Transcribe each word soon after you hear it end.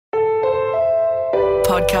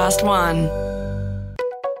Podcast One.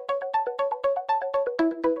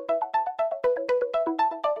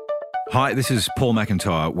 Hi, this is Paul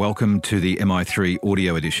McIntyre. Welcome to the MI3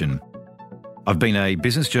 Audio Edition. I've been a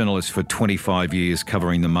business journalist for 25 years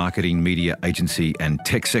covering the marketing, media, agency and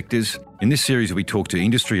tech sectors. In this series, we talk to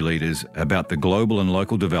industry leaders about the global and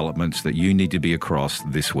local developments that you need to be across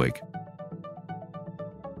this week.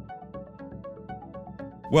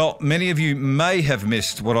 Well, many of you may have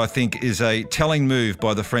missed what I think is a telling move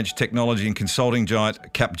by the French technology and consulting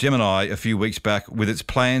giant Capgemini a few weeks back with its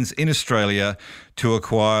plans in Australia to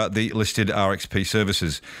acquire the listed RXP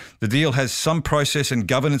services. The deal has some process and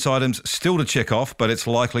governance items still to check off, but it's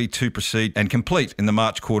likely to proceed and complete in the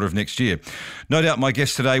March quarter of next year. No doubt my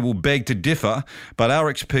guest today will beg to differ, but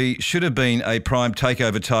RXP should have been a prime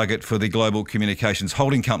takeover target for the global communications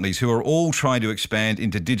holding companies who are all trying to expand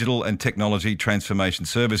into digital and technology transformation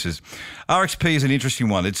services. RXP is an interesting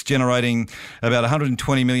one. It's generating about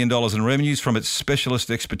 $120 million in revenues from its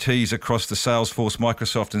specialist expertise across the Salesforce,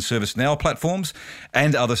 Microsoft and ServiceNow platforms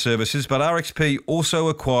and other services, but RXP also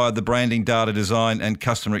acquired the branding, data design and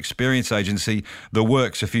customer experience agency The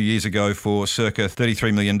Works a few years ago for circa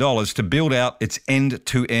 $33 million to build out its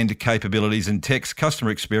end-to-end capabilities in text, customer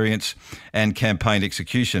experience and campaign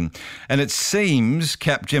execution. And it seems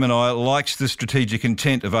Capgemini likes the strategic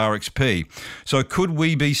intent of RXP. So could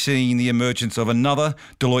we be seeing the emergence of another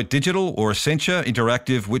Deloitte Digital or Accenture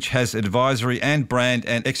Interactive, which has advisory and brand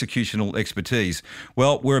and executional expertise?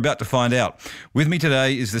 Well, we're about to find out. With me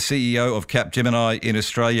today is the CEO of Capgemini in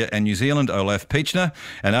Australia and New Zealand, Olaf Piechner,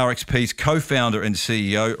 and RXP's co-founder and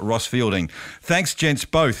CEO, Ross Fielding. Thanks, gents,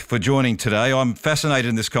 both, for joining today. I'm fascinated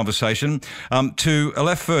in this conversation. To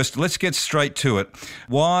Olaf first, let's get straight to it.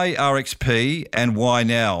 Why RXP and why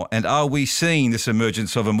now? And are we seeing this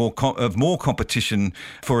emergence of more competition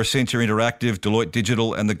for Accenture Interactive, Deloitte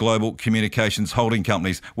Digital, and the global communications holding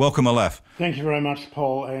companies? Welcome, Olaf. Thank you very much,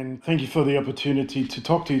 Paul, and thank you for the opportunity to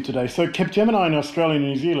talk to you today. So Capgemini in Australia and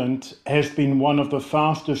New Zealand has been one of the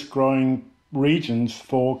fastest growing regions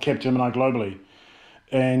for Capgemini globally.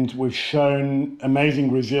 And we've shown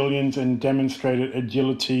amazing resilience and demonstrated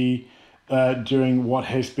agility during what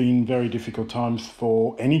has been very difficult times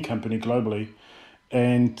for any company globally.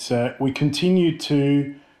 And we continue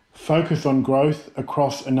to focus on growth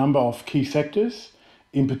across a number of key sectors,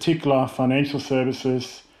 in particular financial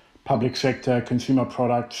services, public sector, consumer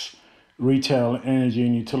products, retail, energy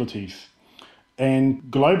and utilities. And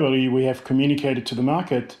globally, we have communicated to the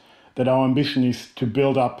market that our ambition is to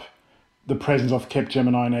build up the presence of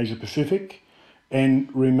Capgemini in Asia Pacific and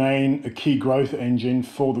remain a key growth engine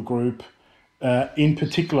for the group, in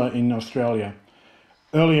particular in Australia.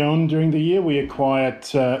 Early on during the year, we acquired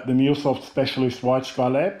the MuleSoft specialist White Sky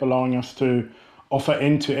Lab, allowing us to offer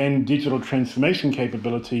end-to-end digital transformation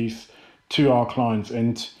capabilities to our clients.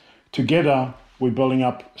 And together, we're building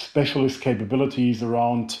up specialist capabilities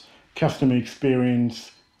around customer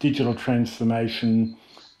experience, digital transformation,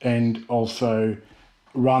 and also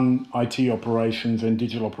run IT operations and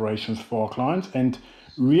digital operations for our clients, and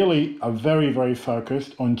really are very, very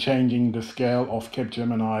focused on changing the scale of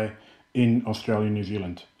Capgemini in Australia and New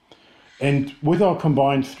Zealand. And with our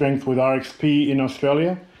combined strength with RXP in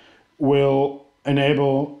Australia, will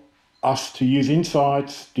enable us to use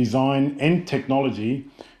insights, design and technology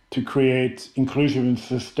to create inclusive and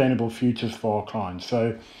sustainable futures for our clients.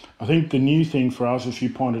 So I think the new thing for us, as you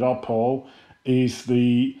pointed out, Paul, is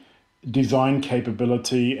the design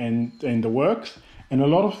capability and the works. And a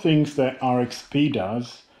lot of things that RXP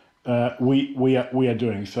does, we are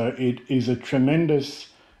doing. So it is a tremendous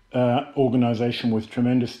organization with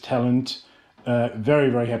tremendous talent, very,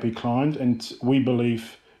 very happy client. And we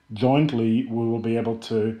believe jointly we will be able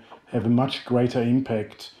to have a much greater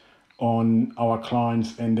impact on our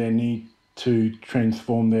clients and their need to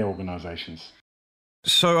transform their organizations.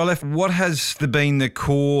 So, Olaf, what has been the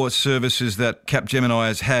core services that Capgemini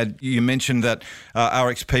has had? You mentioned that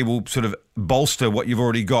RXP will sort of bolster what you've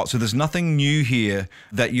already got. So there's nothing new here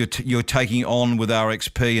that you're taking on with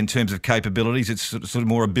RXP in terms of capabilities. It's sort of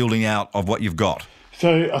more a building out of what you've got.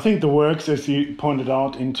 So I think the works, as you pointed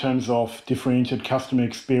out, in terms of differentiated customer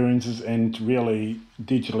experiences and really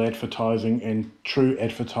digital advertising and true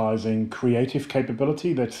advertising creative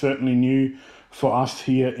capability, that's certainly new for us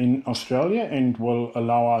here in Australia and will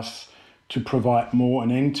allow us to provide more an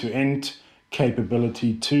end-to-end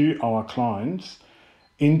capability to our clients.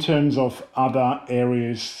 In terms of other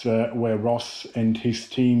areas where Ross and his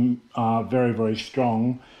team are very, very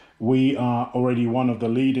strong, we are already one of the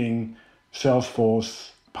leading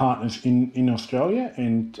Salesforce partners in Australia.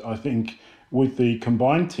 And I think with the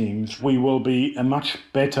combined teams, we will be a much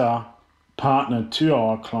better partner to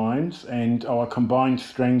our clients, and our combined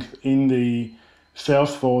strength in the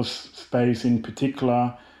Salesforce space in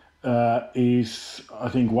particular is, I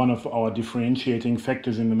think, one of our differentiating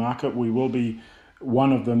factors in the market. We will be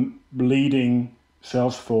one of the leading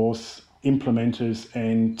Salesforce implementers,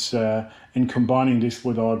 and combining this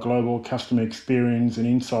with our global customer experience and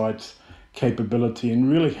insights capability,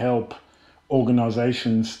 and really help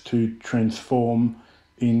organizations to transform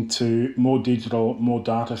into more digital, more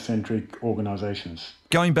data-centric organizations.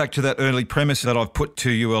 Going back to that early premise that I've put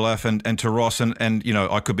to you, Olaf, and to Ross, and you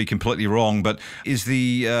know, I could be completely wrong, but is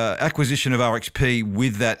the acquisition of RXP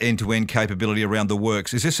with that end-to-end capability around the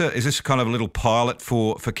works, is this kind of a little pilot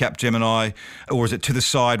for Capgemini, or is it to the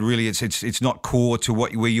side? Really, it's not core to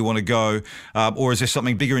where you want to go, or is there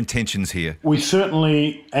something bigger intentions here? We're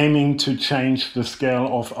certainly aiming to change the scale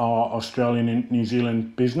of our Australian and New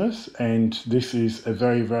Zealand business, and this is a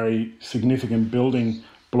very, very significant building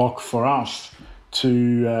block for us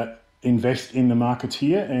to invest in the market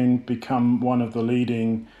here and become one of the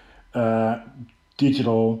leading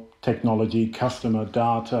digital technology, customer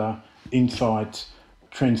data, insight,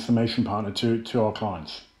 transformation partner to our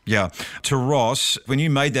clients. Yeah. To Ross, when you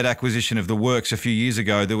made that acquisition of The Works a few years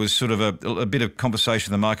ago, there was sort of a bit of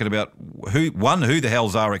conversation in the market about who the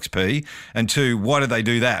hell's RXP, and two, why did they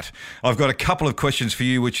do that? I've got a couple of questions for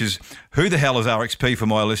you, which is who the hell is RXP for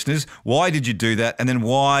my listeners? Why did you do that? And then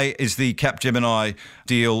why is the Capgemini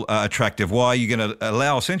deal attractive? Why are you going to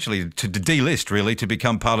allow essentially to delist, really, to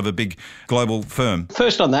become part of a big global firm?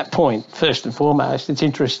 First on that point, first and foremost, it's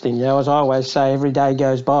interesting. You know, as I always say, every day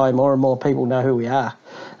goes by, more and more people know who we are.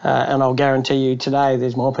 And I'll guarantee you today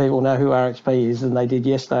there's more people know who RXP is than they did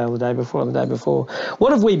yesterday or the day before and the day before.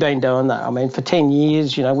 What have we been doing though? I mean, for 10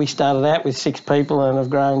 years, you know, we started out with 6 people and have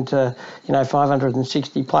grown to,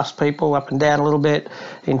 560 plus people, up and down a little bit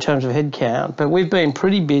in terms of headcount. But we've been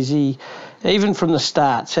pretty busy, even from the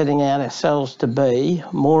start, setting out ourselves to be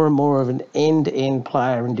more and more of an end-to-end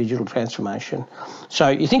player in digital transformation. So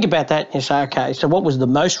you think about that and you say, okay, so what was the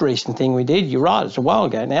most recent thing we did? You're right, it's a while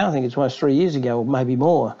ago now. I think it's almost 3 years ago or maybe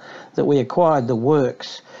more that we acquired The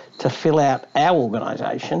Works to fill out our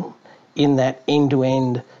organisation in that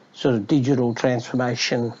end-to-end sort of digital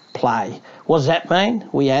transformation play. What does that mean?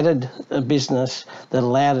 We added a business that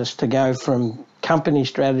allowed us to go from company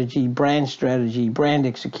strategy, brand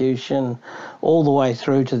execution, all the way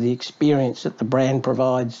through to the experience that the brand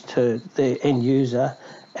provides to the end user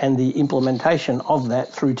and the implementation of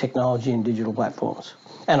that through technology and digital platforms.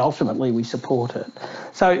 And ultimately we support it.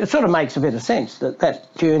 So it sort of makes a bit of sense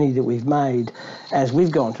that journey that we've made, as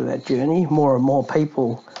we've gone through that journey, more and more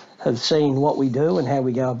people have seen what we do and how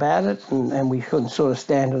we go about it, and we can sort of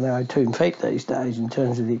stand on our own 2 feet these days in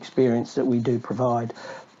terms of the experience that we do provide.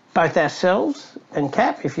 Both ourselves and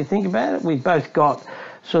Cap, if you think about it, we've both got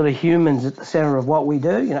sort of humans at the centre of what we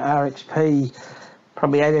do. You know, RXP,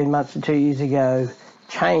 probably 18 months to 2 years ago,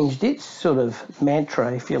 changed its sort of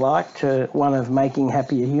mantra, if you like, to one of making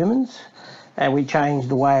happier humans. And we changed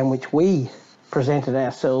the way in which we presented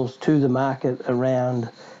ourselves to the market around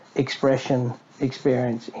expression,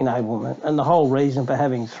 experience, enablement. And the whole reason for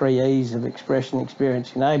having 3 E's of expression,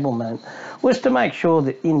 experience, enablement was to make sure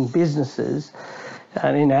that in businesses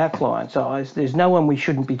and in our clients' eyes, there's no one we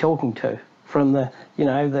shouldn't be talking to, from the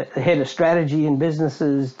head of strategy in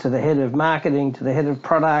businesses to the head of marketing to the head of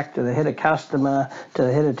product to the head of customer to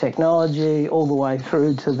the head of technology, all the way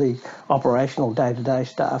through to the operational day-to-day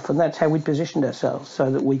stuff. And that's how we positioned ourselves, so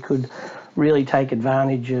that we could really take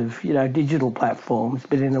advantage of, digital platforms,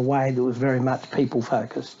 but in a way that was very much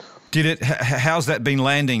people-focused. How's that been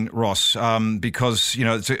landing, Ross? Because,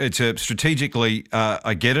 it's a strategically,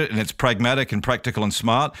 I get it, and it's pragmatic and practical and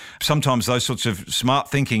smart. Sometimes those sorts of smart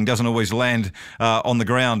thinking doesn't always land on the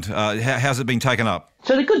ground. How's it been taken up?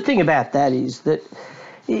 So the good thing about that is that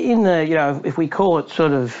in the, if we call it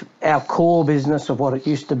sort of our core business of what it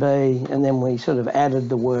used to be, and then we sort of added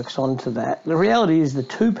The Works onto that, the reality is the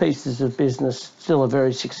 2 pieces of business still are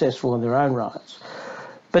very successful in their own rights.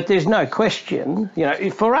 But there's no question,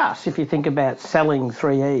 for us, if you think about selling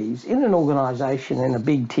 3 E's in an organisation, in a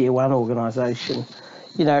big tier 1 organisation,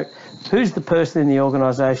 who's the person in the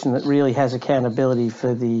organisation that really has accountability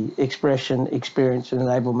for the expression, experience and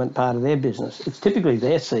enablement part of their business? It's typically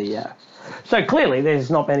their CEO. So clearly there's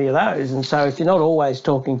not many of those. And so if you're not always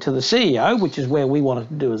talking to the CEO, which is where we wanted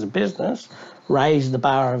to do as a business, raise the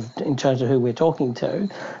bar in terms of who we're talking to.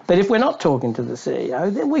 But if we're not talking to the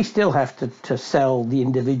CEO, then we still have to sell the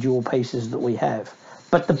individual pieces that we have.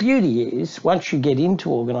 But the beauty is, once you get into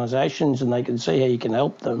organisations and they can see how you can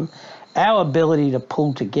help them, our ability to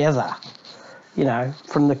pull together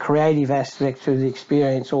from the creative aspect through the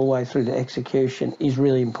experience all the way through to execution is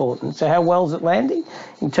really important. So how well is it landing?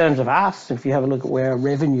 In terms of us, if you have a look at where our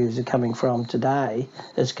revenues are coming from today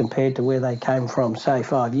as compared to where they came from, say,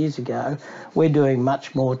 5 years ago, we're doing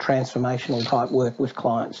much more transformational type work with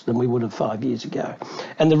clients than we would have 5 years ago.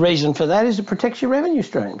 And the reason for that is it protects your revenue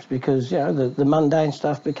streams because, the mundane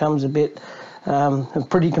stuff becomes a bit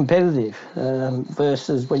pretty competitive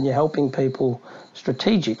versus when you're helping people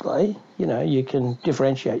strategically, you can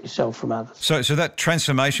differentiate yourself from others. So that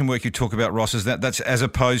transformation work you talk about, Ross, that's as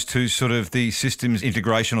opposed to sort of the systems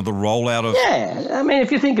integration or the rollout of... Yeah, I mean,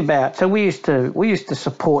 if you think about, so we used to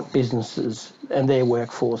support businesses and their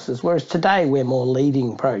workforces, whereas today we're more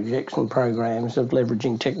leading projects and programs of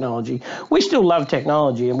leveraging technology. We still love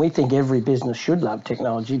technology and we think every business should love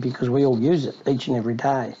technology because we all use it each and every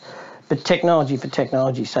day. But technology for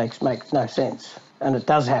technology's sake makes no sense. And it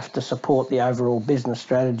does have to support the overall business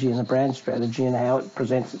strategy and the brand strategy and how it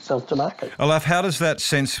presents itself to market. Alaf, how does that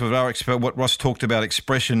sense of what Ross talked about,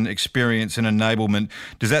 expression, experience and enablement,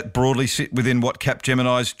 does that broadly sit within what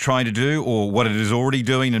Capgemini is trying to do or what it is already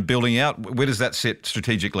doing and building out? Where does that sit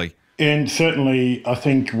strategically? And certainly, I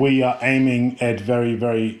think we are aiming at very,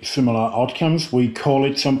 very similar outcomes. We call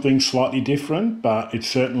it something slightly different, but it's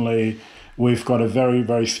certainly, we've got a very,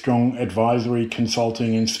 very strong advisory,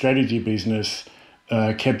 consulting and strategy business,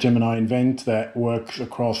 Capgemini Invent, that works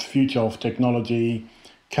across future of technology,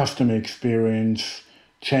 customer experience,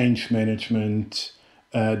 change management,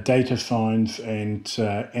 data science and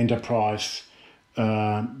enterprise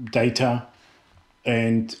data.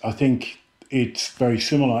 And I think it's very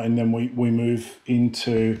similar. And then we move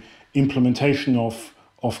into implementation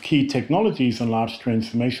of key technologies and large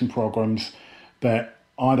transformation programs that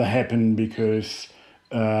either happen because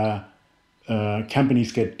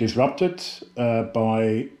companies get disrupted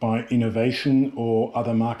by innovation or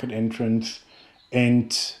other market entrants,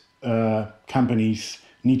 and companies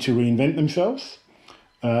need to reinvent themselves.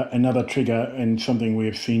 Another trigger and something we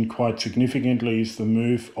have seen quite significantly is the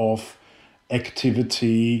move of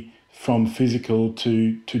activity from physical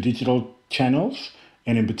to digital channels.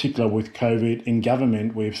 And in particular with COVID in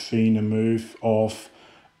government, we've seen a move of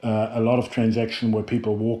a lot of transaction where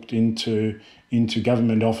people walked into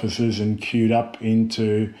government offices and queued up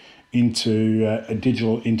into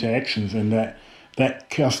digital interactions, and that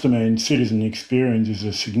customer and citizen experience is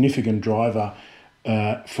a significant driver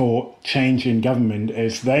for change in government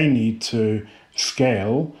as they need to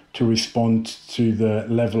scale to respond to the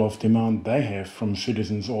level of demand they have from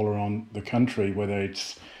citizens all around the country, whether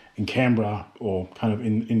it's in Canberra or kind of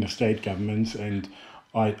in the state governments. And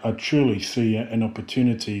I truly see an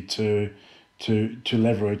opportunity to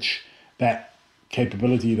leverage that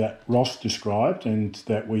capability that Ross described and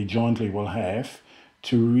that we jointly will have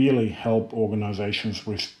to really help organisations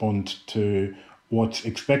respond to what's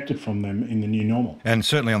expected from them in the new normal. And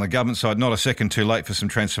certainly on the government side, not a second too late for some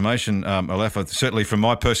transformation, Alaf, certainly from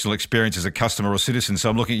my personal experience as a customer or citizen. So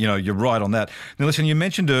I'm looking, you're right on that. Now listen, you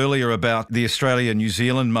mentioned earlier about the Australia-New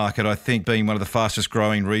Zealand market, I think being one of the fastest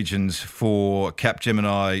growing regions for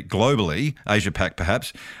Capgemini globally, Asia-Pac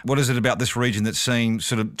perhaps. What is it about this region that's seeing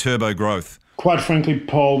sort of turbo growth? Quite frankly,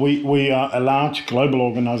 Paul, we are a large global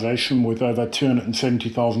organisation with over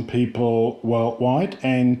 270,000 people worldwide,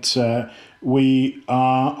 and we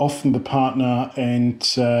are often the partner, and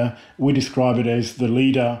we describe it as the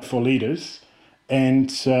leader for leaders.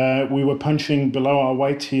 And we were punching below our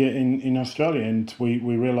weight here in Australia, and we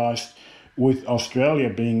realised with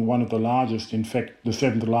Australia being one of the largest, in fact, the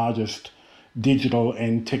seventh largest digital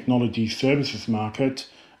and technology services market,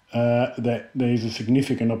 that there's a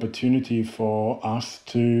significant opportunity for us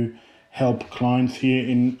to help clients here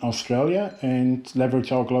in Australia and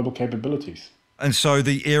leverage our global capabilities. And so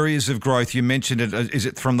the areas of growth, you mentioned it, is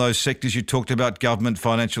it from those sectors you talked about, government,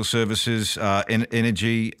 financial services,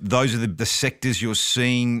 energy? Those are the sectors you're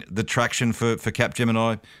seeing the traction for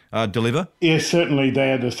Capgemini deliver? Yes, certainly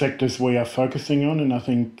they are the sectors we are focusing on. And I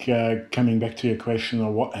think coming back to your question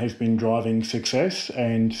of what has been driving success,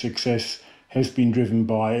 and success has been driven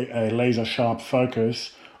by a laser-sharp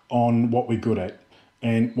focus on what we're good at.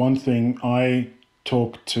 And one thing I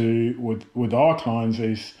talk to with our clients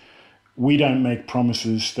is we don't make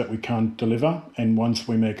promises that we can't deliver, and once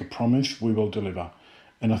we make a promise, we will deliver.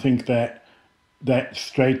 And I think that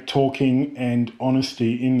straight talking and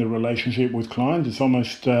honesty in the relationship with clients is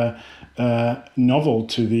almost novel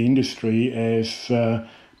to the industry, as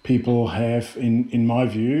people have, in my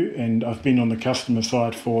view, and I've been on the customer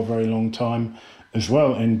side for a very long time as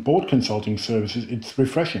well, and board consulting services, it's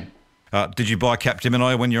refreshing. Did you buy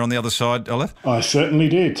Capgemini when you're on the other side, Alaf? I certainly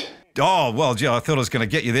did. Oh, well, gee, I thought I was going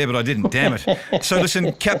to get you there, but I didn't, damn it. So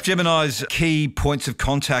listen, Capgemini's key points of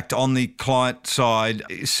contact on the client side,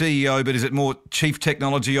 CEO, but is it more Chief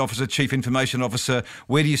Technology Officer, Chief Information Officer?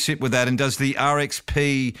 Where do you sit with that? And does the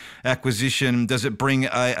RXP acquisition, does it bring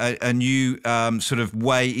a new sort of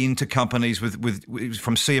way into companies from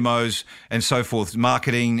CMOs and so forth,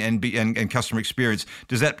 marketing and customer experience?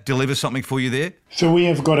 Does that deliver something for you there? So we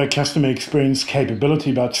have got a customer experience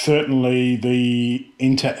capability, but certainly the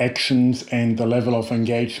interactions and the level of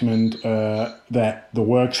engagement that the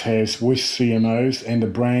Works has with CMOs and the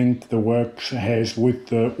brand the Works has with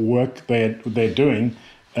the work they're doing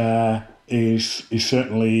is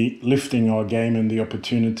certainly lifting our game, and the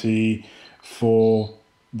opportunity for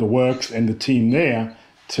the Works and the team there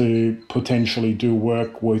to potentially do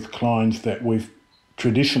work with clients that we've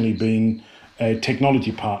traditionally been a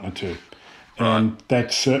technology partner to. And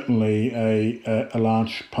that's certainly a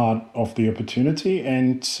large part of the opportunity.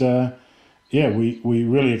 And we're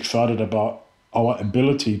really excited about our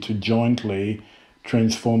ability to jointly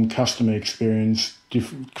transform customer experience,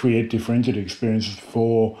 create differentiated experiences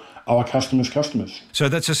for our customers. So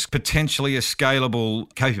that's potentially a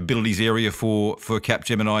scalable capabilities area for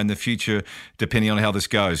Capgemini in the future, depending on how this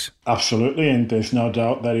goes. Absolutely, and there's no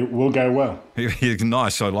doubt that it will go well.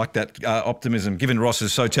 Nice, I like that optimism, given Ross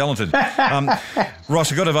is so talented.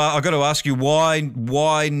 Ross, I've got to ask you,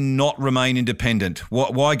 why not remain independent?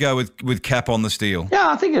 Why go with Cap on this deal?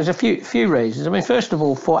 Yeah, I think there's a few reasons. I mean, first of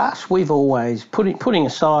all, for us, we've always, putting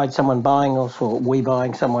aside someone buying us or we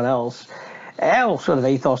buying someone else, our sort of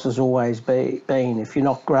ethos has always been if you're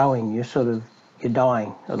not growing, you're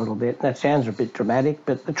dying a little bit. That sounds a bit dramatic,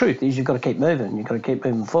 but the truth is you've got to keep moving. You've got to keep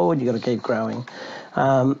moving forward. You've got to keep growing.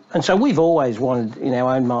 And so we've always wanted in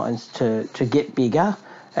our own minds to get bigger,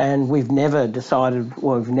 and we've never decided,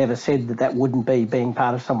 or we've never said that wouldn't be being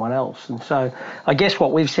part of someone else. And so I guess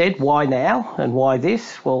what we've said, why now and why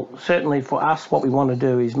this? Well, certainly for us, what we want to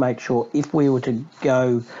do is make sure if we were to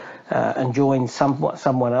go and join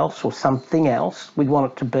someone else or something else, we'd want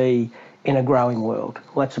it to be in a growing world.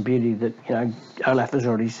 Well, that's the beauty that, Olaf has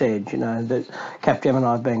already said, that Capgemini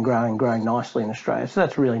have been growing nicely in Australia. So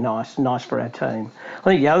that's really nice for our team. I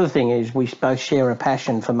think the other thing is we both share a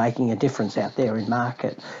passion for making a difference out there in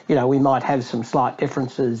market. We might have some slight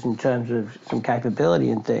differences in terms of some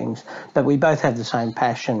capability and things, but we both have the same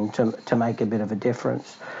passion to make a bit of a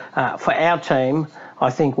difference. For our team, I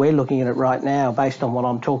think we're looking at it right now, based on what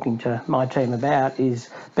I'm talking to my team about, is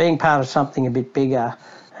being part of something a bit bigger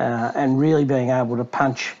and really being able to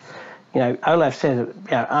punch. Olaf said,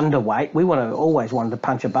 underweight. We always wanted to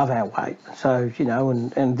punch above our weight. So,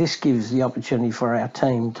 and this gives the opportunity for our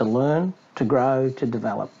team to learn, to grow, to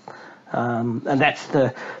develop. And that's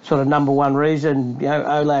the sort of number one reason,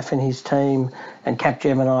 Olaf and his team and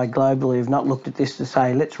Capgemini globally have not looked at this to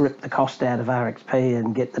say, let's rip the cost out of RXP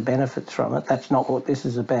and get the benefits from it. That's not what this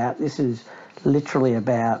is about. This is literally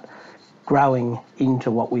about growing into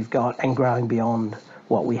what we've got and growing beyond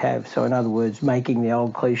what we have. So in other words, making the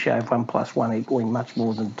old cliche of 1 + 1 equaling much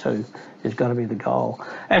more than 2 has got to be the goal.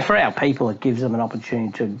 And for our people, it gives them an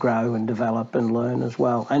opportunity to grow and develop and learn as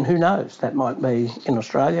well. And who knows, that might be in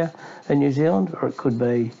Australia and New Zealand, or it could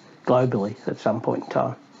be globally at some point in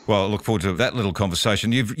time. Well, I look forward to that little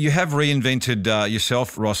conversation. You have reinvented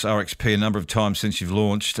yourself, Ross, RXP, a number of times since you've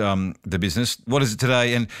launched the business. What is it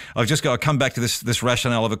today? And I've just got to come back to this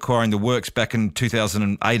rationale of acquiring the Works back in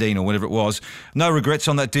 2018 or whatever it was. No regrets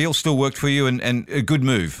on that deal? Still worked for you and a good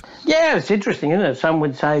move? Yeah, it's interesting, isn't it? Some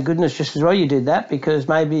would say, goodness, just as well you did that because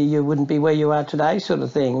maybe you wouldn't be where you are today sort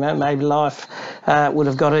of thing. Maybe life would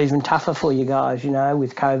have got even tougher for you guys,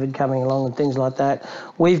 with COVID coming along and things like that.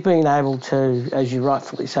 We've been able to, as you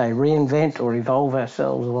rightfully say, reinvent or evolve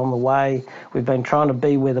ourselves along the way. We've been trying to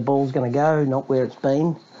be where the ball's going to go, not where it's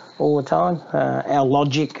been all the time. Our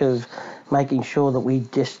logic of making sure that we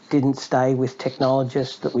just didn't stay with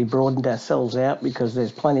technologists, that we broadened ourselves out because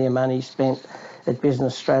there's plenty of money spent at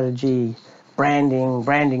business strategy,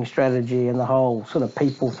 branding strategy, and the whole sort of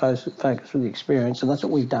people focus with the experience, and that's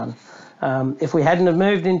what we've done. If we hadn't have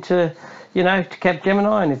moved into, to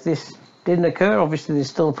Capgemini, and if this didn't occur, obviously there's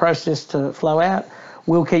still a process to flow out,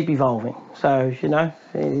 we'll keep evolving. So, in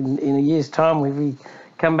a year's time, when we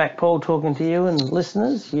come back, Paul, talking to you and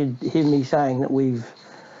listeners, you'd hear me saying that we've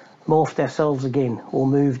morphed ourselves again or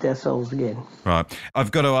moved ourselves again. Right.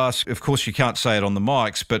 I've got to ask, of course you can't say it on the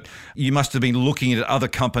mics, but you must have been looking at other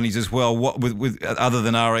companies as well, with other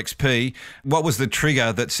than RXP. What was the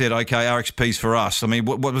trigger that said, okay, RXP's for us? I mean,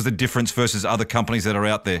 what was the difference versus other companies that are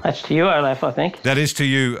out there? That's to you, Olaf, I think. That is to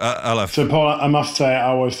you, Olaf. So, Paul, I must say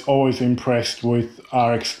I was always impressed with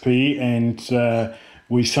RXP, and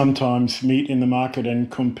we sometimes meet in the market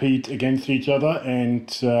and compete against each other,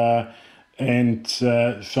 and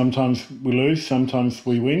sometimes we lose, sometimes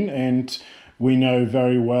we win, and we know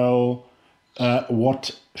very well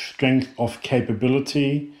what strength of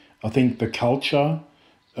capability. I think the culture,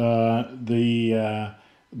 the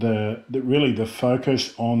really the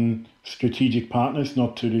focus on strategic partners,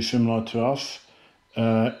 not too dissimilar to us,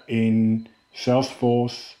 in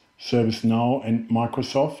Salesforce, ServiceNow, and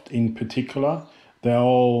Microsoft in particular. They're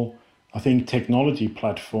all, I think, technology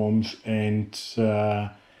platforms and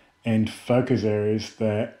focus areas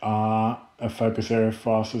that are a focus area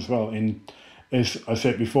for us as well. And as I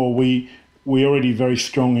said before, we're already very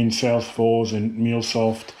strong in Salesforce and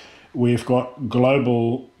MuleSoft. We've got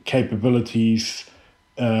global capabilities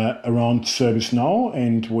around ServiceNow,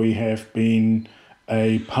 and we have been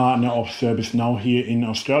a partner of ServiceNow here in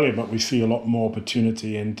Australia, but we see a lot more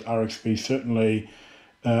opportunity, and RXP certainly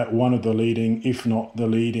one of the leading, if not the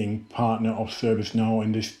leading partner of ServiceNow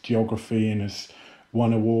in this geography, and has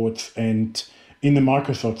won awards. And in the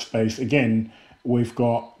Microsoft space, again, we've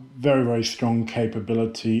got very, very strong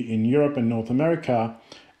capability in Europe and North America,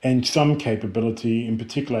 and some capability in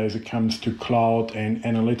particular as it comes to cloud and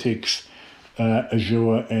analytics,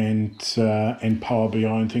 Azure and Power BI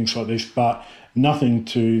and things like this, but nothing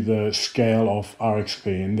to the scale of RXP.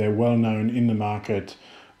 And they're well known in the market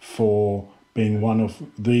for being one of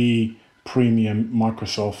the premium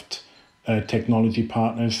Microsoft technology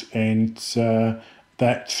partners, and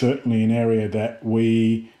that's certainly an area that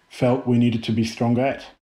we felt we needed to be stronger at.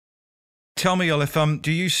 Tell me, Aleph,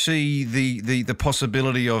 do you see the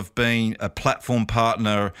possibility of being a platform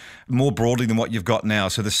partner more broadly than what you've got now?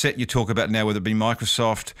 So the set you talk about now, whether it be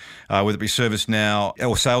Microsoft, whether it be ServiceNow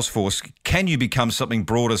or Salesforce, can you become something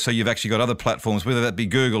broader so you've actually got other platforms, whether that be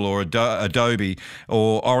Google or Adobe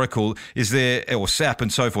or Oracle, or SAP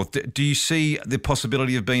and so forth? Do you see the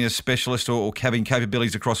possibility of being a specialist or having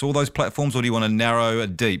capabilities across all those platforms, or do you want to narrow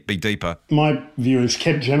be deeper? My view is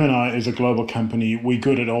Capgemini is a global company. We're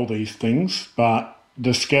good at all these things. But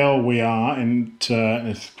the scale we are, and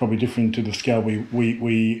it's probably different to the scale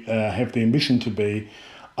we have the ambition to be,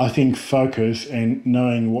 I think focus and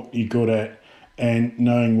knowing what you're good at and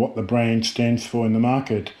knowing what the brand stands for in the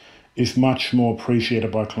market is much more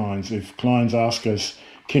appreciated by clients. If clients ask us,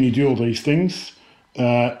 can you do all these things?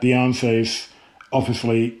 The answer is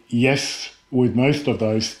obviously yes, with most of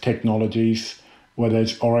those technologies, whether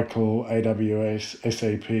it's Oracle, AWS,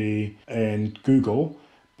 SAP, and Google.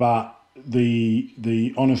 But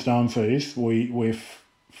the honest answer is we've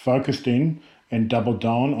focused in and doubled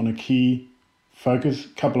down on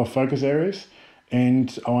couple of focus areas,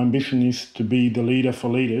 and our ambition is to be the leader for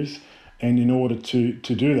leaders. And in order to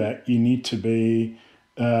do that, you need to be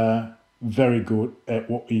very good at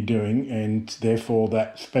what you're doing, and therefore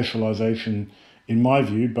that specialization, in my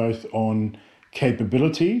view, both on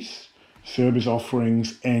capabilities, service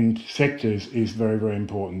offerings, and sectors is very, very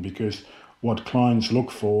important, because what clients look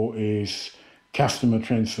for is customer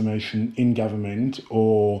transformation in government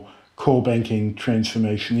or core banking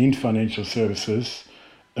transformation in financial services,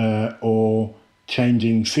 or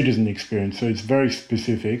changing citizen experience. So it's very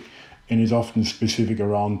specific and is often specific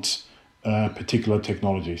around particular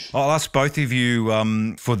technologies. I'll ask both of you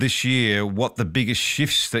for this year what the biggest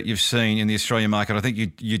shifts that you've seen in the Australian market. I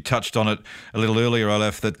think you touched on it a little earlier,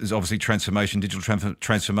 Aleph, that is obviously digital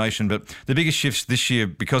transformation, but the biggest shifts this year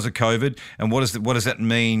because of COVID, and what does that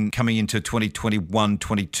mean coming into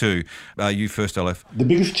 2021-22? You first, Aleph. The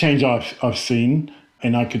biggest change I've seen,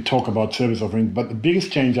 and I could talk about service offering, but the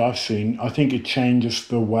biggest change I've seen, I think it changes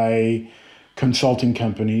the way consulting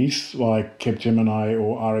companies like Capgemini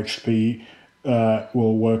or RXP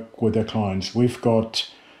will work with their clients. We've got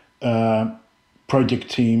project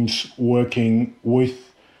teams working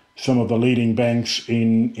with some of the leading banks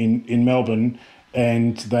in Melbourne,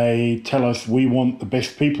 and they tell us we want the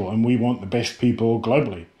best people, and we want the best people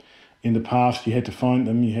globally. In the past, you had to find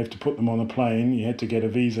them, you had to put them on a plane, you had to get a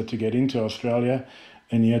visa to get into Australia,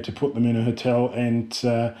 and you had to put them in a hotel and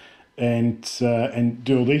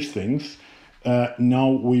do all these things.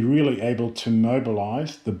 Now we're really able to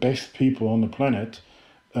mobilize the best people on the planet,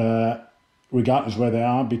 regardless where they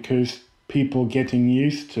are, because people getting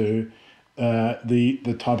used to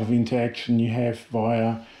the type of interaction you have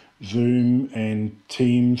via Zoom and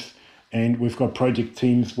Teams. And we've got project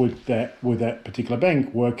teams with that particular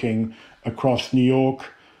bank working across New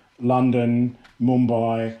York, London,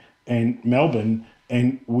 Mumbai, and Melbourne.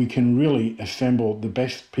 and we can really assemble the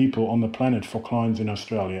best people on the planet for clients in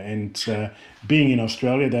Australia. And being in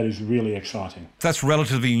Australia, that is really exciting. That's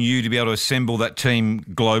relatively new to be able to assemble that team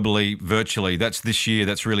globally, virtually. That's this year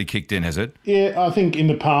that's really kicked in, has it? Yeah, I think in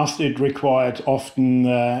the past it required often,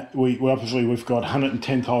 we've got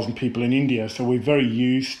 110,000 people in India, so we're very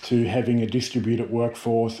used to having a distributed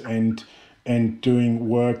workforce and doing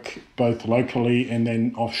work both locally and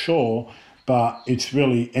then offshore, but it's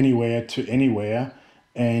really anywhere to anywhere,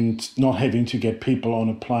 and not having to get people on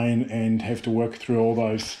a plane and have to work through all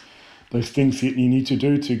those things that you need to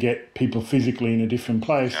do to get people physically in a different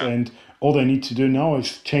place. Yeah. And all they need to do now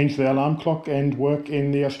is change their alarm clock and work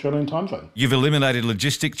in the Australian time zone. You've eliminated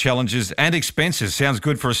logistic challenges and expenses. Sounds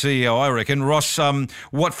good for a CEO, I reckon. Ross,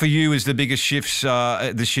 what for you is the biggest shifts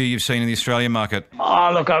this year you've seen in the Australian market?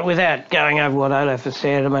 Oh, look, without going over what Olaf has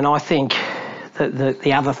said, I mean, I think that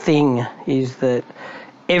the other thing is that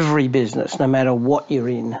every business, no matter what you're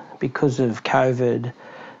in, because of COVID,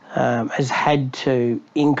 has had to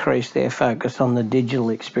increase their focus on the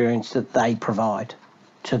digital experience that they provide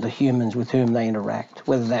to the humans with whom they interact,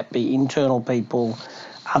 whether that be internal people,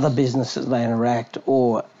 other businesses they interact,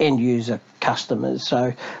 or end user customers.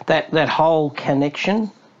 So that whole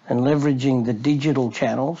connection and leveraging the digital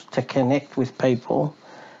channels to connect with people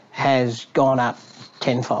has gone up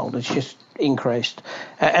tenfold. It's just increased.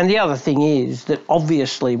 And the other thing is that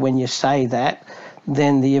obviously when you say that,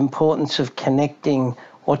 then the importance of connecting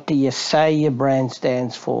what do you say your brand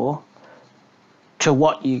stands for to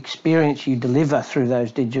what you experience you deliver through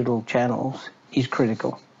those digital channels is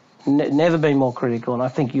critical. Never been more critical. And I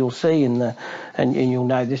think you'll see and you'll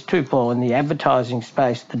know this too, Paul, in the advertising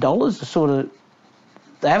space, the dollars are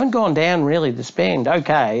they haven't gone down really, the spend.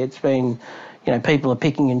 Okay, it's been, people are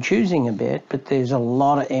picking and choosing a bit, but there's a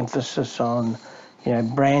lot of emphasis on,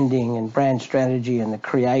 branding and brand strategy and the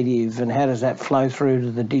creative, and how does that flow through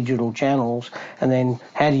to the digital channels, and then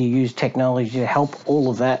how do you use technology to help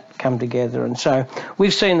all of that come together. And so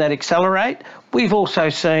we've seen that accelerate. We've also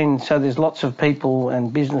seen, so there's lots of people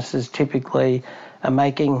and businesses typically are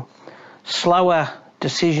making slower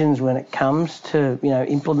decisions when it comes to,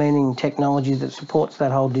 implementing technology that supports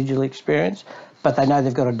that whole digital experience, but they know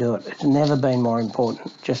they've got to do it. It's never been more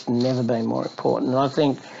important, just never been more important. And I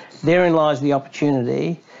think therein lies the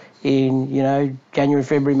opportunity in, January,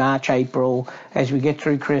 February, March, April, as we get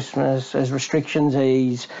through Christmas, as restrictions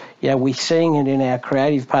ease. We're seeing it in our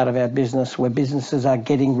creative part of our business where businesses are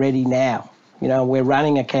getting ready now. We're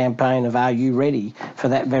running a campaign of Are You Ready? For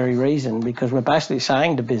that very reason, because we're basically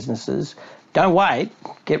saying to businesses, don't wait,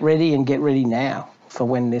 get ready and get ready now for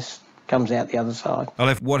when this comes out the other side.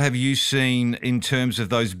 Olaf, what have you seen in terms of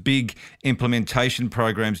those big implementation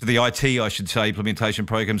programs, the IT, I should say, implementation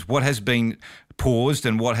programs? What has been paused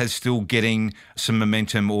and what has still getting some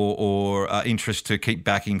momentum or interest to keep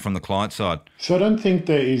backing from the client side? So I don't think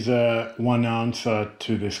there is one answer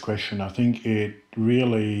to this question. I think it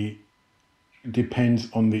really depends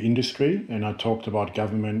on the industry. And I talked about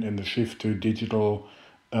government and the shift to digital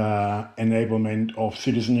enablement of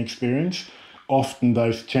citizen experience. Often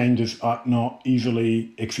those changes are not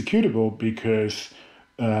easily executable because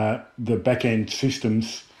the back-end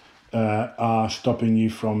systems are stopping you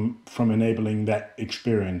from enabling that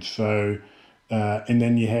experience. So, and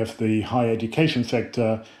then you have the higher education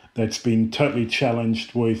sector that's been totally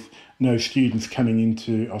challenged with no students coming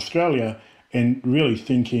into Australia, and really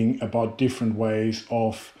thinking about different ways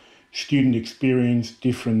of student experience,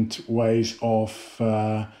 different ways of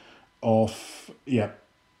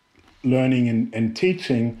learning and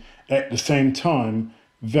teaching. At the same time,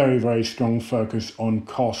 very, very strong focus on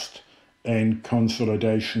cost and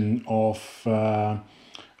consolidation of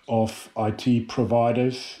IT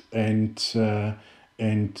providers and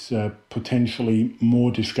potentially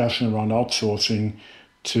more discussion around outsourcing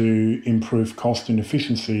to improve cost and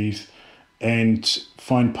efficiencies, and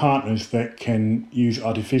find partners that can use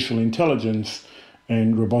artificial intelligence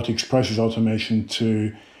and robotics process automation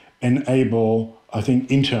to enable, I think,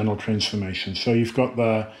 internal transformation. So you've got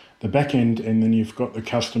the back end and then you've got the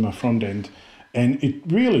customer front end. And it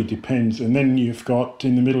really depends. And then you've got,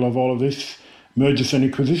 in the middle of all of this, mergers and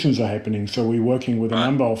acquisitions are happening. So we're working with a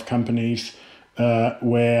number of companies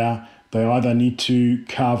where they either need to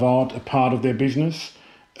carve out a part of their business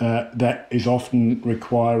that is often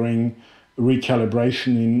requiring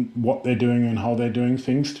recalibration in what they're doing and how they're doing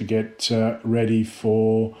things to get ready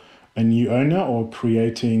for a new owner, or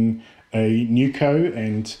creating a new co,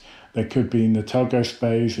 and that could be in the telco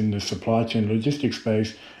space, in the supply chain logistics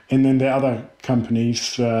space. And then there are other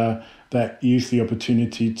companies that use the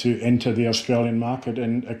opportunity to enter the Australian market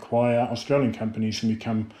and acquire Australian companies and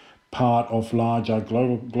become part of larger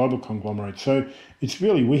global conglomerates. So it's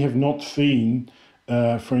really, we have not seen,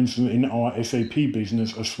 for instance, in our SAP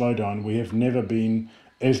business, a slowdown. We have never been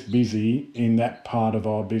as busy in that part of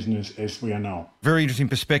our business as we are now. Very interesting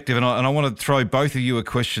perspective, and I want to throw both of you a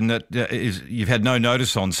question that you've had no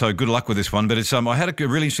notice on. So good luck with this one. But it's I had a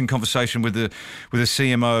really interesting conversation with the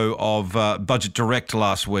CMO of Budget Direct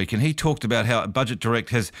last week, and he talked about how Budget Direct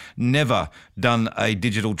has never done a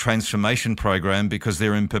digital transformation program because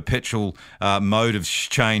they're in perpetual mode of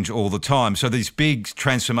change all the time. So these big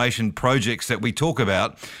transformation projects that we talk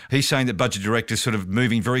about, he's saying that Budget Direct is sort of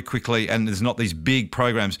moving very quickly, and there's not these big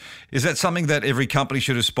programs. Is that something that every company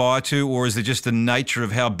should aspire to, or is it just the nature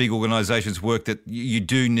of how big organisations work that you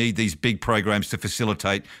do need these big programs to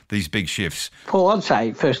facilitate these big shifts? Paul, I'd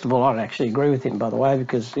say, first of all, I'd actually agree with him, by the way,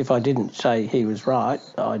 because if I didn't say he was right,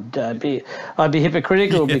 I'd be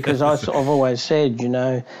hypocritical because I've always said,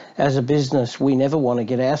 as a business, we never want to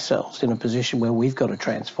get ourselves in a position where we've got to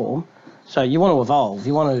transform. So you want to evolve.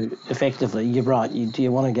 You want to effectively, you're right,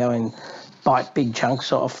 you want to go and bite big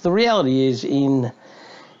chunks off. The reality is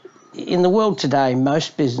in the world today,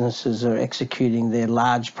 most businesses are executing their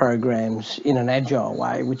large programs in an agile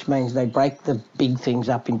way, which means they break the big things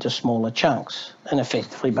up into smaller chunks. And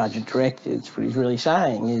effectively, Budget Direct, it's what he's really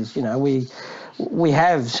saying is, we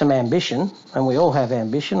have some ambition, and we all have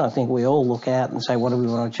ambition. I think we all look out and say, what do we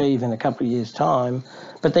want to achieve in a couple of years' time?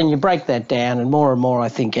 But then you break that down, and more, I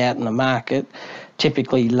think, out in the market,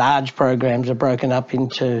 typically large programs are broken up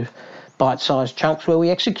into bite-sized chunks where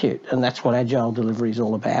we execute, and that's what agile delivery is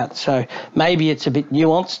all about. So maybe it's a bit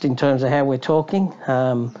nuanced in terms of how we're talking.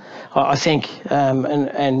 I think,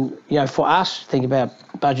 for us, think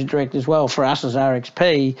about Budget Direct as well. For us as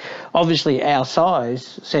RXP, obviously our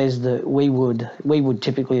size says that we would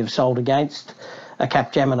typically have sold against a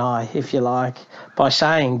Capgemini, if you like, by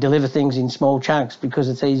saying deliver things in small chunks because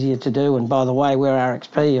it's easier to do. And by the way, we're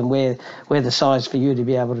RXP and we're the size for you to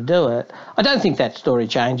be able to do it. I don't think that story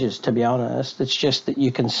changes, to be honest. It's just that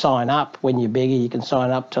you can sign up when you're bigger, you can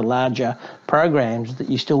sign up to larger programs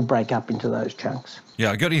that you still break up into those chunks.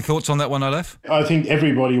 Yeah, got any thoughts on that one, Alef? I think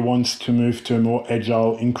everybody wants to move to a more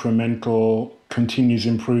agile, incremental, continuous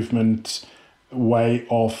improvement way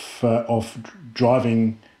of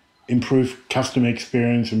driving improved customer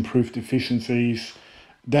experience, improved efficiencies.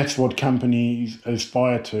 That's what companies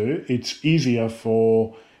aspire to. It's easier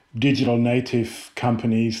for digital native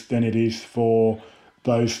companies than it is for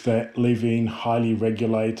those that live in highly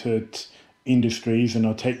regulated industries. And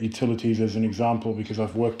I'll take utilities as an example because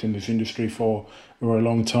I've worked in this industry for a very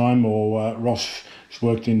long time, or Ross has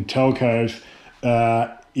worked in telcos.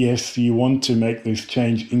 Yes, you want to make this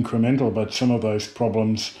change incremental, but some of those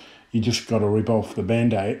problems you just got to rip off the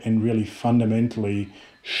Band-Aid and really fundamentally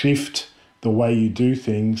shift the way you do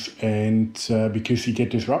things, and because you get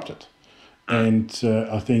disrupted. And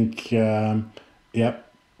I think,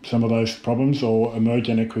 some of those problems, or a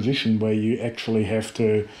merger and acquisition where you actually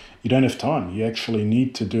you don't have time. You actually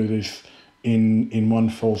need to do this in one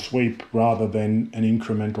full sweep rather than an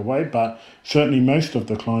incremental way. But certainly most of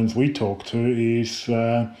the clients we talk to is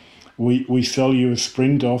we sell you a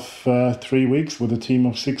sprint of 3 weeks with a team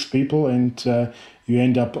of 6 people, and you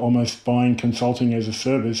end up almost buying consulting as a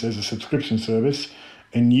service, as a subscription service,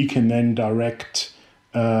 and you can then direct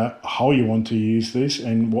how you want to use this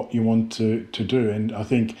and what you want to do. And I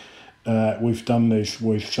think we've done this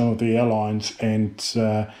with some of the airlines, and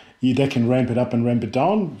they can ramp it up and ramp it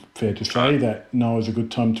down. Fair to say that now is a good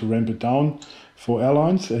time to ramp it down for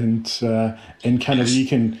airlines, and kind of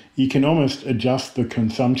you can almost adjust the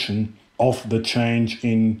consumption of the change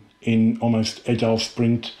in almost agile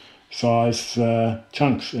sprint size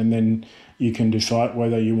chunks, and then you can decide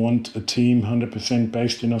whether you want a team 100%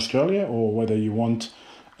 based in Australia, or whether you want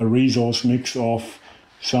a resource mix of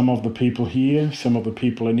some of the people here, some of the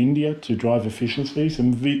people in India to drive efficiencies.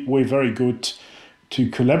 And we're very good to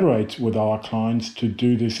collaborate with our clients to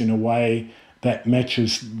do this in a way that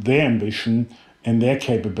matches their ambition and their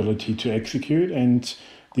capability to execute. And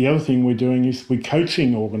the other thing we're doing is we're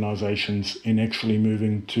coaching organizations in actually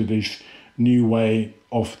moving to this new way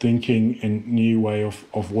of thinking and new way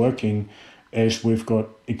of working, as we've got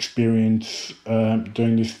experience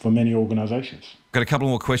doing this for many organizations. Got a couple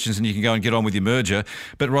more questions and you can go and get on with your merger.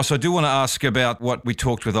 But Ross, I do want to ask about what we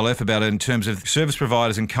talked with Alef about in terms of service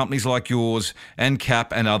providers and companies like yours and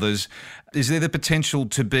CAP and others. Is there the potential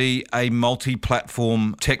to be a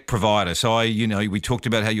multi-platform tech provider? So we talked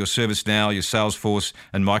about how your ServiceNow, your Salesforce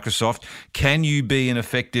and Microsoft. Can you be an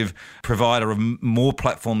effective provider of more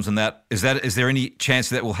platforms than that? Is there any chance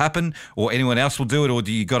that will happen, or anyone else will do it, or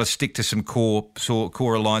do you got to stick to some core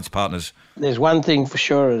alliance partners? There's one thing for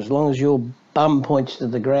sure: as long as you're bum points to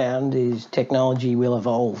the ground is technology will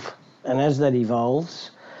evolve. And as that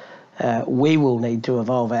evolves, we will need to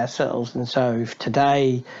evolve ourselves. And so if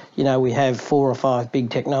today, we have 4 or 5 big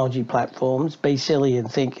technology platforms, be silly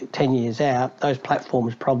and think 10 years out, those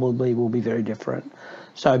platforms probably will be very different.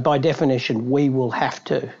 So by definition, we will have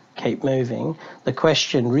to keep moving. The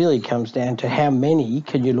question really comes down to how many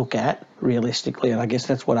can you look at realistically, and I guess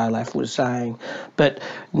that's what Olaf was saying. But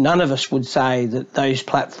none of us would say that those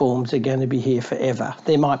platforms are going to be here forever.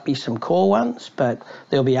 There might be some core ones, but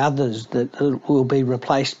there'll be others that will be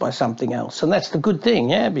replaced by something else. And that's the good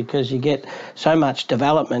thing, because you get so much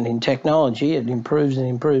development in technology, it improves and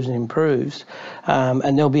improves and improves,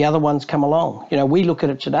 and there'll be other ones come along. We look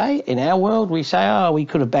at it today, in our world, we say, we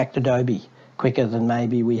could have backed Adobe quicker than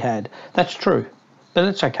maybe we had. That's true, but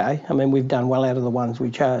it's okay. I mean, we've done well out of the ones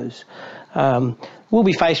we chose. We'll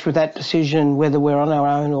be faced with that decision whether we're on our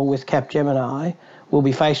own or with Capgemini. We'll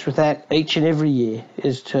be faced with that each and every year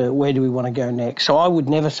as to where do we want to go next. So I would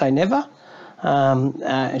never say never.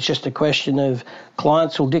 It's just a question of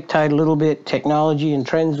clients will dictate a little bit, technology and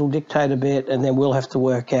trends will dictate a bit, and then we'll have to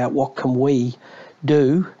work out what can we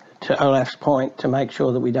do, to Olaf's point, to make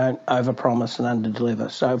sure that we don't overpromise and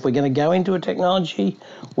underdeliver. So if we're going to go into a technology,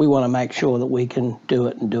 we want to make sure that we can do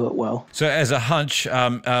it and do it well. So as a hunch,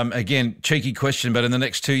 again, cheeky question, but in the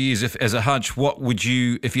next 2 years, as a hunch, what would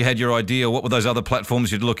you, if you had your idea, what were those other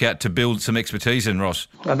platforms you'd look at to build some expertise in, Ross?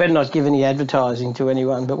 I better not give any advertising to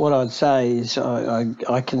anyone, but what I'd say is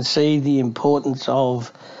I can see the importance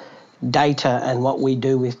of data and what we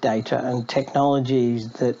do with data, and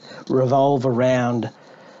technologies that revolve around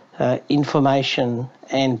information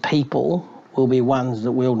and people will be ones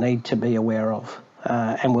that we'll need to be aware of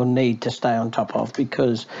and we'll need to stay on top of,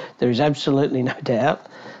 because there is absolutely no doubt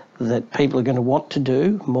that people are going to want to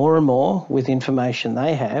do more and more with information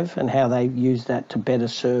they have and how they use that to better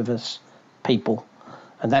service people.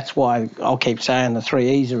 And that's why I'll keep saying the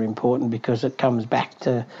 3 E's are important, because it comes back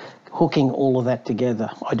to hooking all of that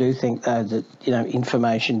together. I do think, though, that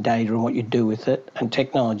information, data and what you do with it and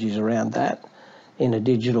technologies around that in a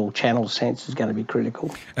digital channel sense is going to be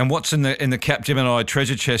critical. And what's in the Capgemini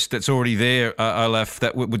treasure chest that's already there, Olaf,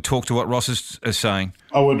 that would talk to what Ross is saying?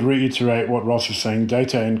 I would reiterate what Ross is saying.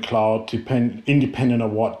 Data and cloud, independent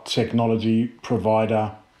of what technology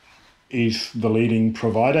provider is the leading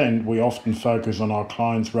provider, and we often focus on our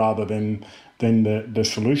clients rather than the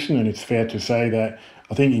solution. And it's fair to say that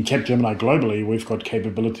I think in Capgemini globally, we've got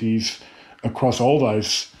capabilities across all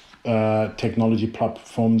those technology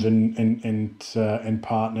platforms and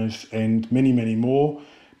partners, and many more,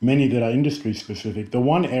 many that are industry specific. The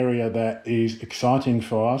one area that is exciting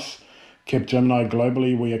for us, Capgemini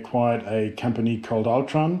globally, we acquired a company called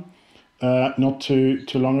Altran not too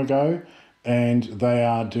long ago, and they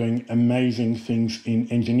are doing amazing things in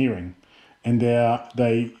engineering. And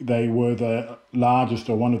they were the largest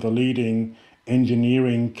or one of the leading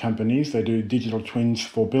engineering companies. They do digital twins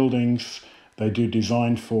for buildings. They do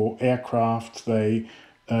design for aircraft. They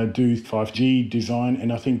do 5G design.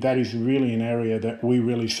 And I think that is really an area that we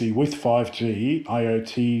really see with 5G,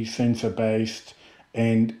 IoT, sensor-based,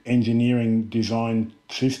 and engineering design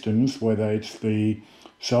systems, whether it's the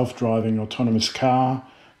self-driving autonomous car,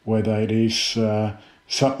 whether it is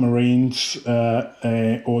submarines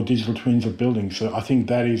or digital twins of buildings. So I think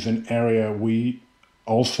that is an area we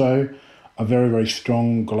also are very, very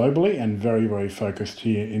strong globally and very, very focused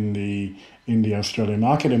here in the Australian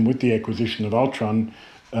market. And with the acquisition of Altran,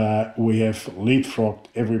 we have leapfrogged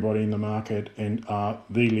everybody in the market and are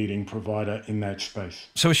the leading provider in that space.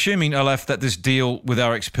 So assuming, Olaf, that this deal with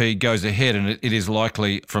RXP goes ahead, and it is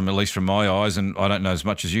likely, at least from my eyes, and I don't know as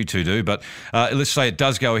much as you two do, but let's say it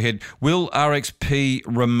does go ahead, will RXP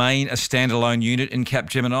remain a standalone unit in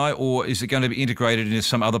Capgemini, or is it going to be integrated into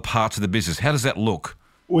some other parts of the business? How does that look?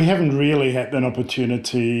 We haven't really had an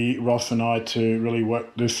opportunity, Ross and I, to really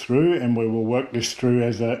work this through, and we will work this through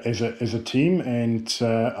as a team. And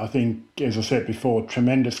I think, as I said before,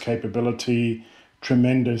 tremendous capability,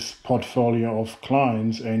 tremendous portfolio of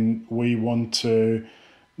clients, and we want to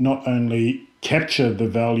not only capture the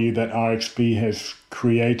value that RXP has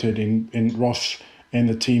created and Ross and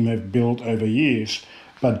the team have built over years,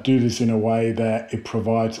 but do this in a way that it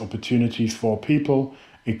provides opportunities for people.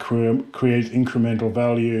 It creates incremental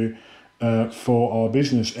value for our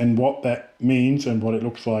business. And what that means and what it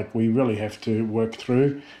looks like, we really have to work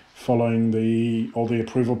through following all the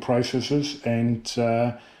approval processes. And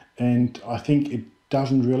I think it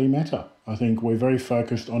doesn't really matter. I think we're very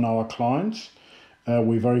focused on our clients.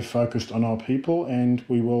 We're very focused on our people, and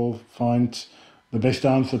we will find the best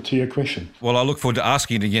answer to your question. Well, I look forward to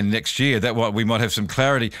asking it again next year. That way we might have some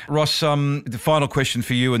clarity. Ross, the final question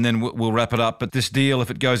for you, and then we'll wrap it up. But this deal,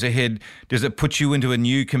 if it goes ahead, does it put you into a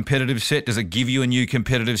new competitive set? Does it give you a new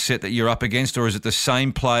competitive set that you're up against, or is it the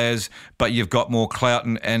same players but you've got more clout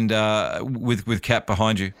and with Cap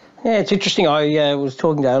behind you? Yeah, it's interesting. I was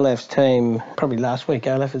talking to Olaf's team probably last week.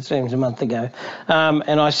 Olaf, it seems a month ago,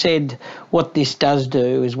 and I said what this does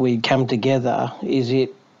do as we come together is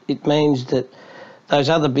it means that those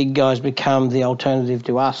other big guys become the alternative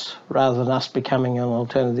to us rather than us becoming an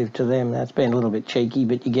alternative to them. That's been a little bit cheeky,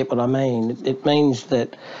 but you get what I mean. It means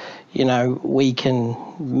that, we can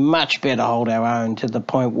much better hold our own to the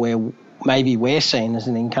point where maybe we're seen as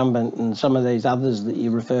an incumbent and some of these others that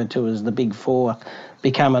you refer to as the big four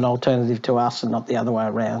become an alternative to us and not the other way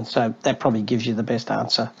around. So that probably gives you the best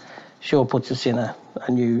answer. Sure puts us in a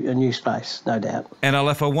new space, no doubt. And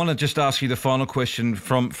Olaf, I want to just ask you the final question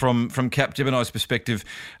from Capgemini's perspective.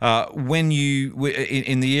 When you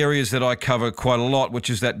in the areas that I cover quite a lot, which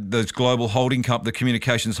is that those global the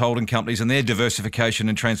communications holding companies and their diversification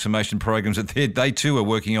and transformation programs that they too are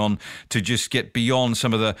working on to just get beyond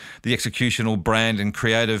some of the executional brand and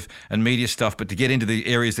creative and media stuff, but to get into the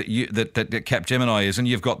areas that Capgemini is, and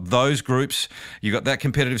you've got those groups, you've got that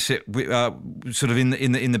competitive set sort of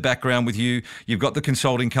in the background with you. You've got the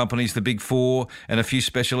consulting companies, the big four, and a few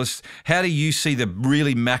specialists. How do you see the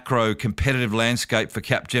really macro competitive landscape for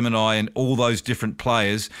Capgemini and all those different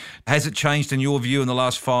players? Has it changed in your view in the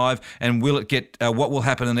last 5? And will it get what will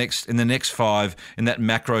happen in the next 5 in that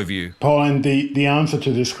macro view? Paul, and the answer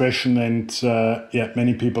to this question, and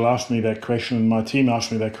many people ask me that question, and my team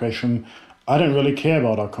asked me that question. I don't really care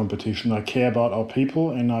about our competition. I care about our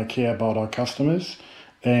people and I care about our customers.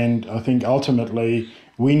 And I think ultimately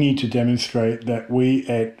we need to demonstrate that we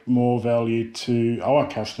add more value to our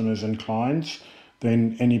customers and clients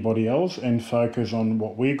than anybody else and focus on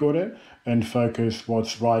what we're good at and focus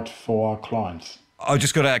what's right for our clients. I've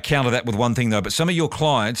just got to counter that with one thing, though. But some of your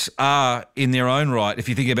clients are, in their own right, if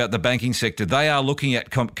you think about the banking sector, they are looking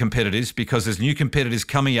at competitors because there's new competitors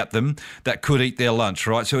coming at them that could eat their lunch,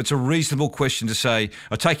 right? So it's a reasonable question to say,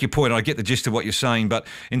 I take your point, I get the gist of what you're saying, but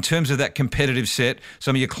in terms of that competitive set,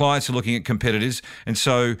 some of your clients are looking at competitors. And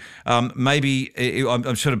so maybe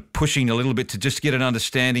I'm sort of pushing a little bit to just get an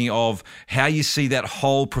understanding of how you see that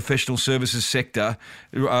whole professional services sector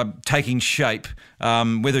taking shape,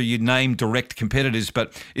 whether you name direct competitors,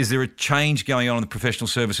 but is there a change going on in the professional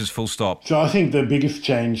services full stop? So I think the biggest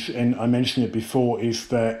change, and I mentioned it before, is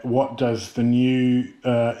that what does the new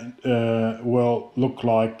world look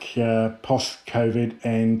like post-COVID,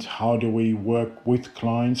 and how do we work with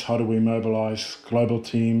clients? How do we mobilize global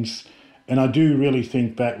teams? And I do really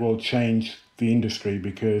think that will change the industry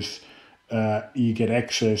because you get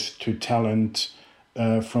access to talent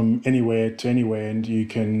from anywhere to anywhere, and you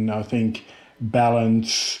can, I think,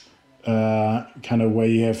 balance kind of where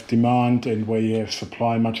you have demand and where you have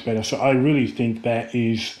supply much better. So I really think that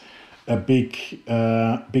is a big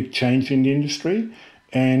change in the industry,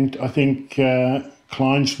 and I think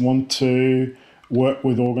clients want to work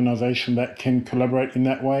with organisations that can collaborate in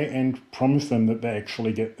that way and promise them that they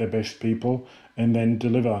actually get their best people and then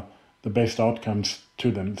deliver the best outcomes to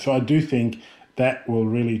them. So I do think that will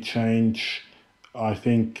really change, I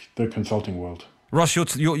think, the consulting world. Ross,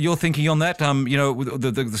 your thinking on that?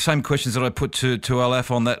 The same questions that I put to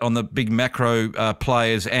Olaf on the big macro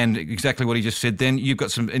players and exactly what he just said. Then you've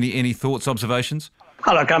got any thoughts, observations?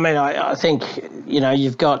 Oh, look, I mean, I think,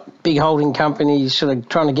 you've got big holding companies sort of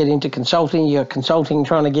trying to get into consulting. You've got consulting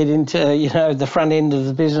trying to get into, the front end of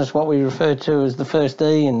the business, what we refer to as the first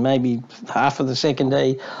E and maybe half of the second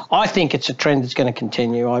E. I think it's a trend that's going to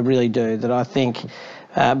continue. I really do. That I think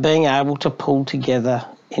being able to pull together,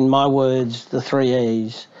 in my words, the 3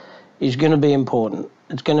 E's is going to be important.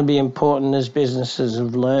 It's going to be important as businesses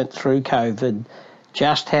have learnt through COVID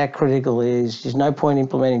just how critical it is. There's no point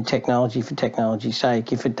implementing technology for technology's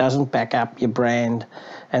sake. If it doesn't back up your brand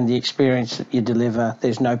and the experience that you deliver,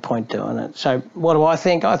 there's no point doing it. So what do I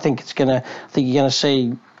think? I think you're going to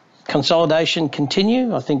see consolidation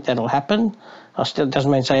continue. I think that'll happen. Doesn't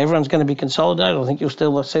mean to say everyone's going to be consolidated. I think you'll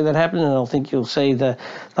still see that happen, and I think you'll see the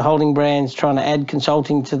holding brands trying to add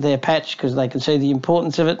consulting to their patch because they can see the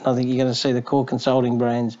importance of it. And I think you're going to see the core consulting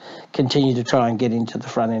brands continue to try and get into the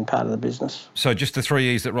front end part of the business. So just the 3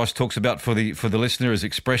 E's that Ross talks about for the listener is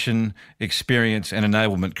expression, experience, and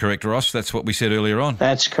enablement. Correct, Ross? That's what we said earlier on.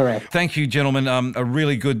 That's correct. Thank you, gentlemen. A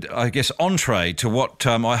really good, I guess, entree to what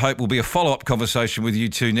I hope will be a follow-up conversation with you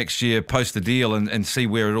two next year post the deal and see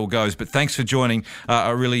where it all goes. But thanks for joining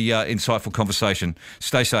a really insightful conversation.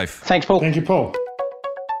 Stay safe. Thanks, Paul. Thank you, Paul.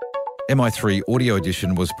 MI3 Audio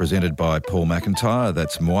Edition was presented by Paul McIntyre,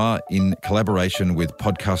 that's moi, in collaboration with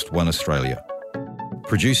Podcast One Australia.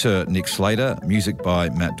 Producer Nick Slater, music by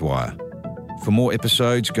Matt Dwyer. For more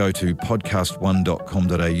episodes, go to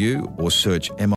podcastone.com.au or search MI